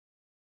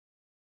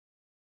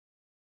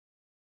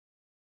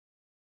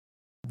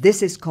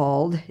This is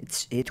called,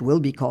 it will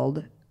be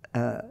called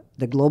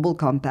the Global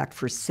Compact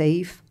for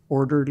Safe,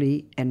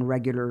 Orderly, and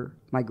Regular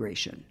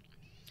Migration.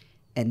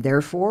 And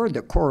therefore,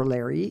 the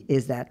corollary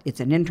is that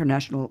it's an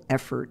international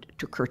effort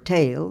to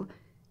curtail,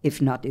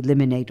 if not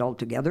eliminate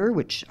altogether,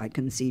 which I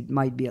concede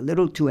might be a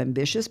little too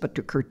ambitious, but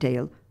to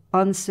curtail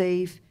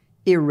unsafe,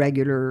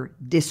 irregular,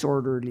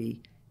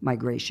 disorderly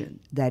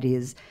migration. That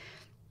is,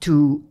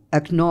 to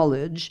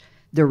acknowledge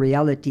the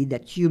reality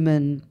that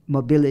human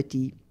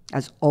mobility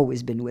has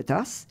always been with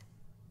us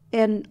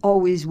and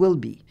always will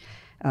be.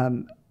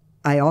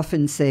 I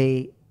often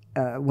say,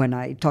 when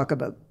I talk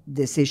about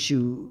this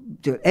issue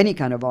to any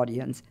kind of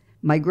audience,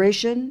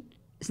 migration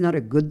is not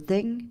a good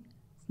thing,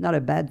 not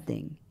a bad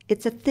thing.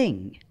 It's a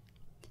thing.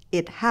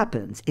 It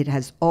happens. It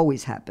has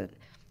always happened.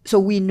 So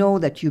we know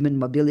that human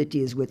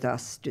mobility is with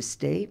us to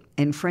stay.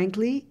 And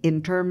frankly,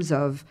 in terms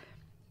of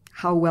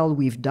how well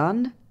we've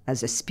done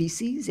as a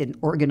species in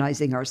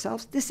organizing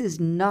ourselves, this is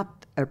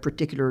not a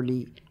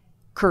particularly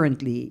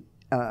currently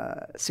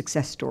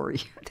success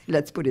story.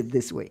 Let's put it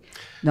this way.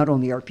 Not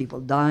only are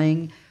people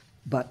dying,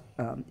 but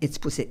it's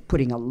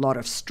putting a lot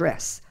of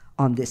stress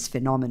on this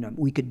phenomenon.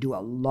 We could do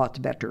a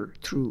lot better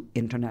through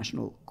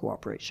international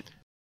cooperation.